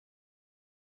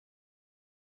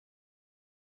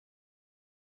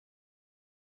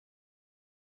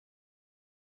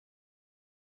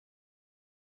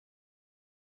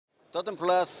Totem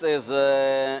Plus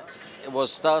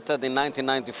was started in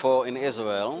 1994 in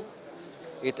Israel.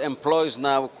 It employs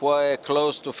now quite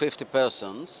close to 50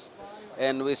 persons,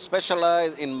 and we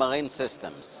specialize in marine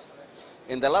systems.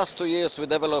 In the last 2 years, we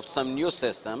developed some new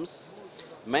systems,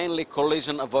 mainly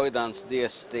collision avoidance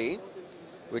DST,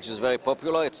 which is very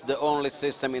popular. It's the only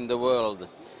system in the world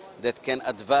that can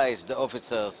advise the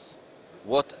officers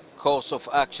what course of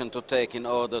action to take in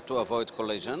order to avoid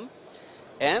collision.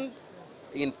 And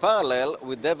in parallel,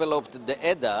 we developed the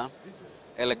EDA,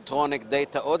 electronic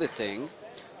data auditing,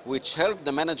 which helped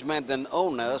the management and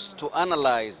owners to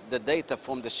analyze the data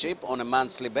from the ship on a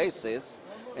monthly basis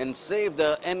and see if there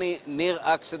are any near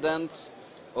accidents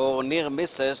or near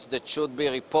misses that should be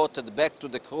reported back to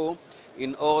the crew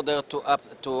in order to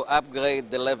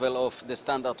upgrade the level of the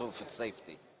standard of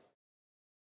safety.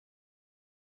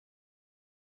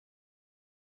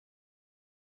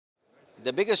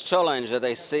 The biggest challenge that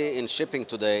I see in shipping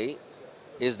today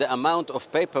is the amount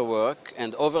of paperwork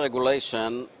and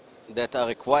overregulation that are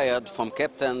required from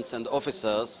captains and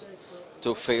officers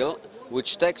to fill,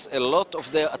 which takes a lot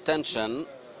of their attention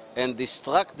and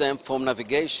distract them from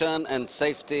navigation and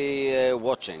safety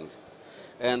watching.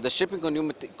 And the shipping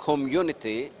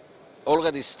community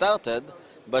already started,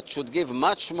 but should give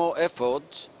much more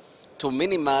effort to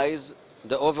minimize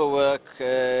the overwork,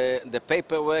 the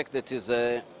paperwork that is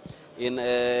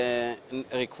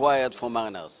required for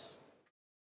mariners.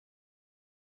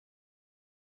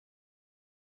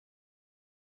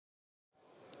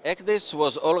 ECDIS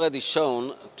was already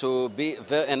shown to be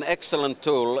an excellent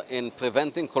tool in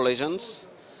preventing collisions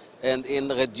and in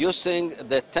reducing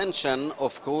the tension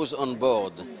of crews on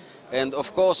board. And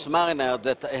of course, mariners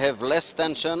that have less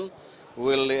tension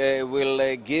will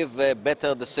give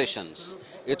better decisions.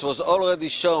 It was already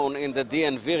shown in the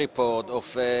DNV report of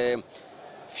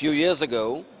few years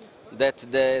ago that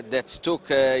took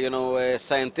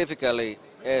scientifically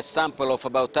a sample of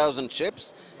about 1,000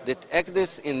 ships, that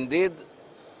ECDIS indeed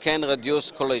can reduce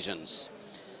collisions.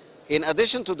 In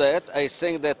addition to that, I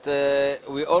think that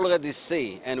we already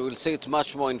see, and we'll see it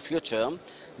much more in future,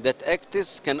 that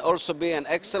ECDIS can also be an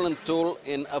excellent tool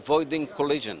in avoiding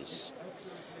collisions.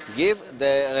 Give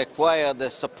the required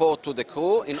support to the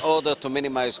crew in order to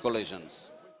minimize collisions.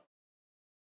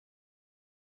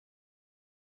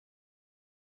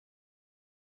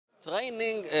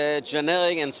 Training,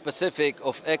 generic and specific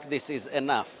of ECDIS is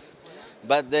enough,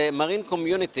 but the marine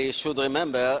community should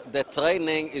remember that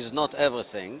training is not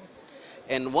everything,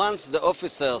 and once the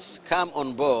officers come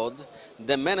on board,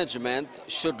 the management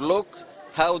should look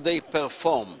how they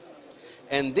perform.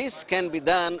 And this can be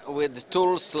done with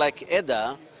tools like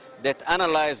EDA that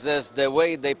analyzes the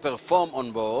way they perform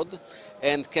on board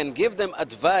and can give them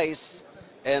advice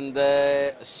and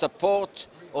support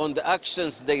on the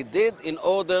actions they did in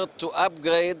order to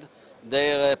upgrade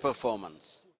their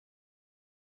performance.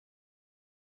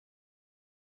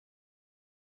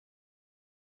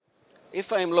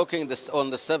 If I'm looking on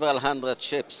the several hundred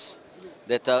ships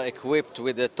that are equipped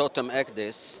with the Totem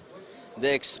ECDIS,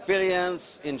 the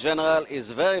experience in general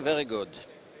is very, very good.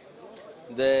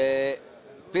 The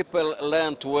people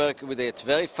learn to work with it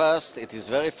very fast, it is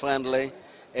very friendly,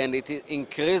 and it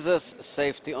increases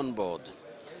safety on board.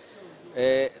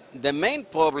 The main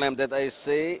problem that I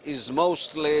see is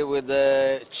mostly with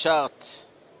the chart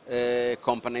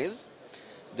companies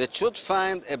that should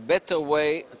find a better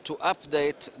way to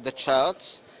update the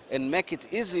charts and make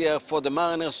it easier for the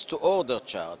mariners to order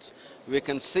charts. We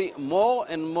can see more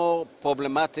and more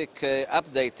problematic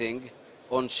updating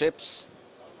on ships,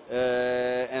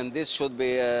 and this should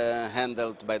be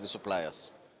handled by the suppliers.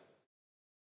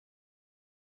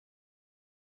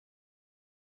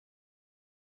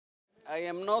 I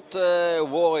am not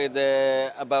worried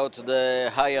about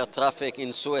the higher traffic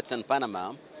in Suez and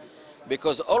Panama,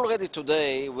 because already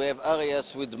today we have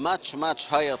areas with much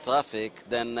higher traffic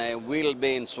than will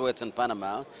be in Suez and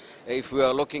Panama. If we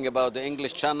are looking about the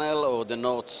English Channel or the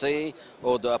North Sea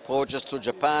or the approaches to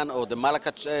Japan or the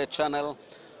Malacca Channel.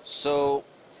 So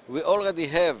we already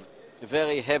have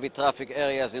very heavy traffic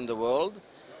areas in the world.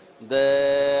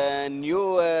 The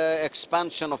new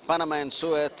expansion of Panama and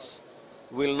Suez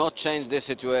will not change this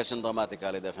situation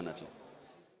dramatically, definitely.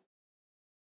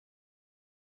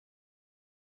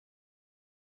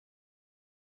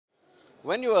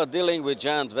 When you are dealing with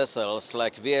giant vessels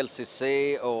like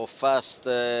VLCC or fast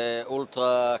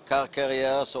ultra car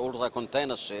carriers or ultra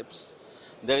container ships,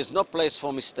 there is no place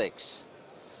for mistakes.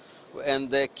 And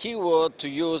the key word to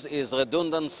use is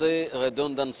redundancy,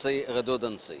 redundancy,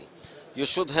 redundancy. You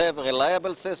should have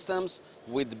reliable systems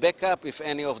with backup if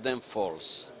any of them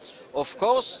falls. Of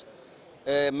course,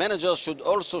 Managers should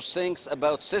also think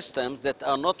about systems that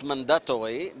are not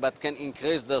mandatory but can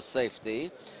increase their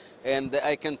safety. And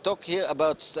I can talk here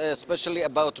about especially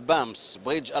about BAMS,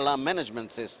 Bridge Alarm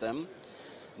Management System,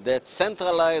 that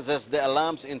centralizes the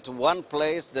alarms into one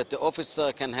place that the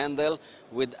officer can handle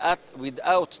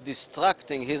without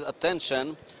distracting his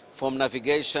attention from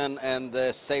navigation and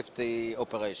safety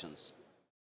operations.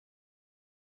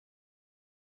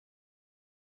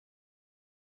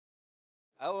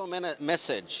 Our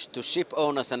message to ship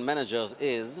owners and managers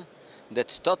is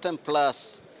that Totem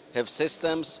Plus have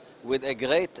systems with a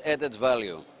great added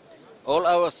value. All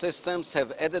our systems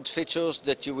have added features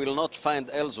that you will not find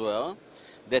elsewhere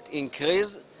that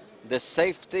increase the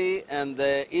safety and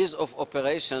the ease of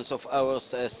operations of our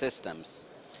systems.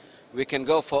 We can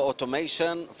go for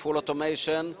automation, full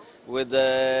automation, with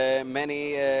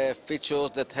many features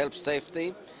that help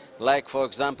safety, like, for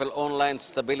example, online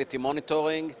stability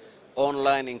monitoring,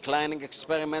 online inclining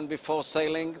experiment before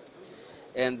sailing,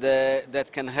 and that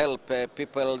can help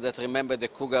people that remember the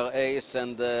Cougar Ace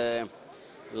and the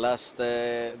last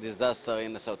disaster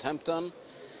in Southampton.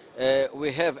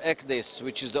 We have ECDIS,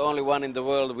 which is the only one in the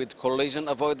world with collision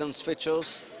avoidance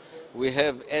features. We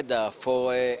have EDA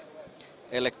for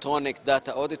electronic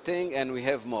data auditing, and we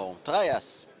have more. Try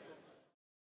us.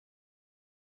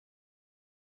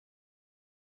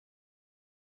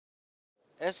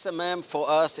 SMM for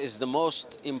us is the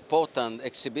most important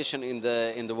exhibition in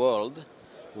the world,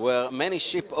 where many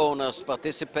ship owners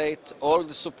participate, all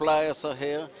the suppliers are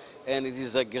here, and it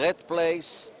is a great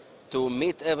place to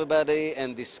meet everybody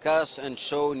and discuss and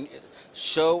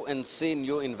show and see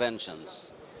new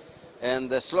inventions. And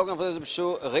the slogan for this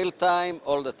show, real time,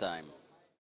 all the time.